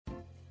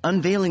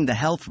Unveiling the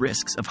health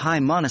risks of high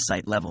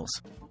monocyte levels.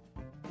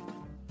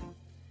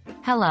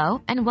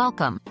 Hello, and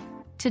welcome.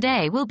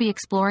 Today we'll be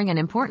exploring an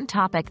important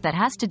topic that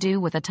has to do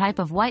with a type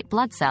of white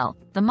blood cell,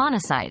 the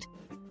monocyte.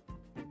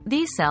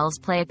 These cells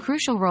play a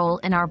crucial role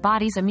in our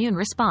body's immune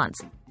response,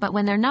 but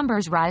when their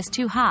numbers rise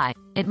too high,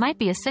 it might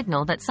be a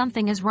signal that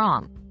something is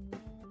wrong.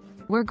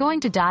 We're going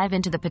to dive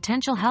into the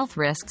potential health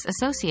risks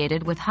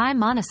associated with high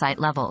monocyte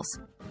levels.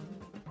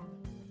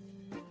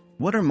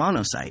 What are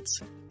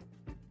monocytes?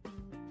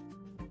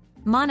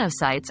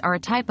 Monocytes are a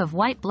type of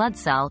white blood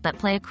cell that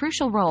play a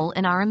crucial role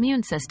in our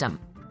immune system.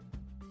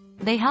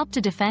 They help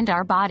to defend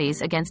our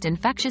bodies against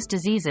infectious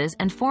diseases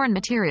and foreign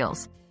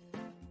materials.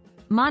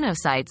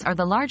 Monocytes are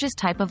the largest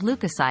type of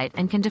leukocyte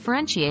and can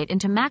differentiate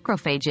into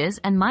macrophages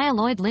and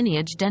myeloid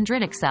lineage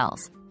dendritic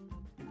cells.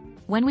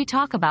 When we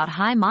talk about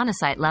high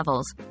monocyte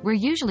levels, we're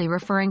usually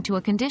referring to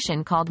a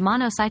condition called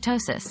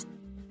monocytosis.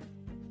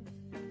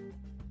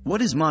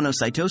 What is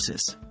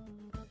monocytosis?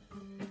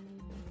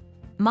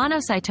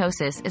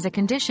 Monocytosis is a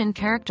condition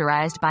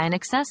characterized by an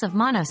excess of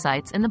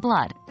monocytes in the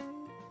blood.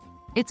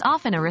 It's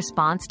often a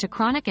response to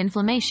chronic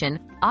inflammation,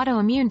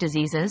 autoimmune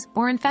diseases,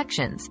 or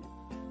infections.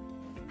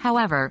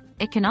 However,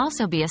 it can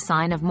also be a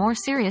sign of more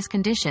serious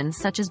conditions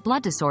such as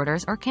blood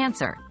disorders or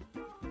cancer.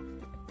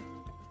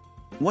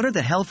 What are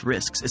the health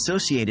risks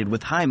associated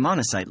with high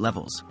monocyte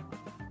levels?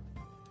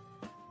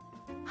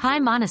 High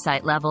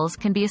monocyte levels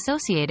can be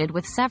associated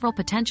with several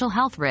potential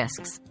health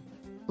risks.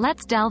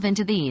 Let's delve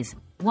into these.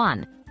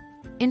 1.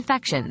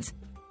 Infections.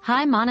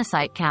 High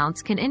monocyte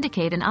counts can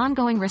indicate an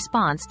ongoing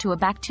response to a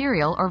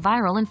bacterial or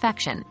viral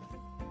infection.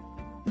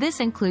 This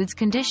includes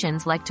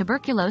conditions like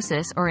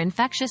tuberculosis or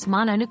infectious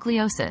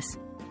mononucleosis.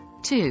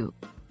 2.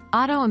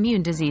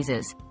 Autoimmune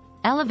diseases.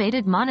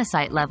 Elevated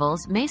monocyte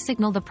levels may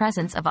signal the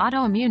presence of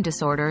autoimmune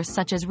disorders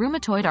such as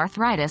rheumatoid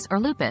arthritis or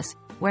lupus,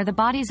 where the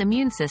body's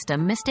immune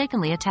system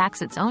mistakenly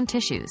attacks its own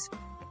tissues.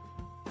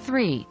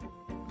 3.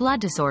 Blood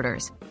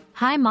disorders.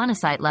 High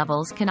monocyte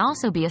levels can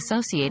also be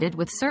associated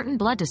with certain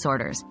blood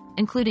disorders,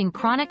 including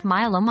chronic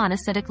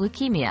myelomonocytic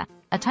leukemia,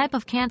 a type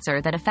of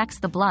cancer that affects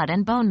the blood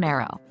and bone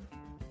marrow.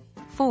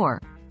 4.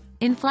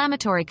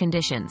 Inflammatory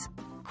conditions.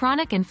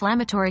 Chronic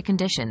inflammatory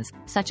conditions,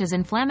 such as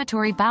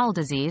inflammatory bowel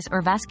disease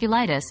or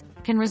vasculitis,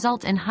 can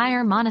result in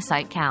higher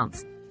monocyte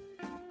counts.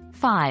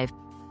 5.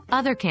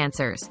 Other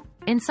cancers.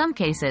 In some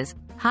cases,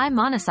 high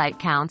monocyte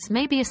counts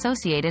may be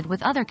associated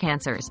with other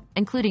cancers,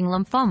 including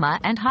lymphoma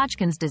and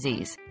Hodgkin's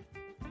disease.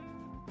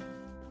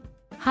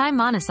 High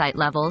monocyte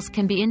levels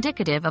can be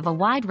indicative of a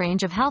wide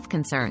range of health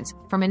concerns,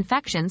 from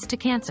infections to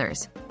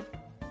cancers.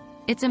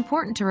 It's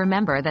important to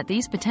remember that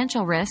these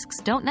potential risks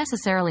don't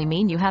necessarily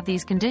mean you have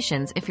these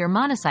conditions if your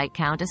monocyte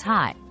count is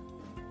high.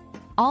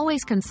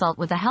 Always consult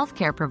with a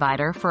healthcare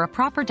provider for a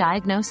proper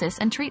diagnosis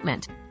and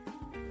treatment.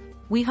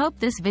 We hope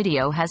this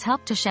video has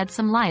helped to shed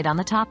some light on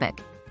the topic.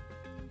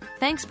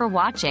 Thanks for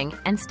watching,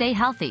 and stay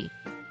healthy.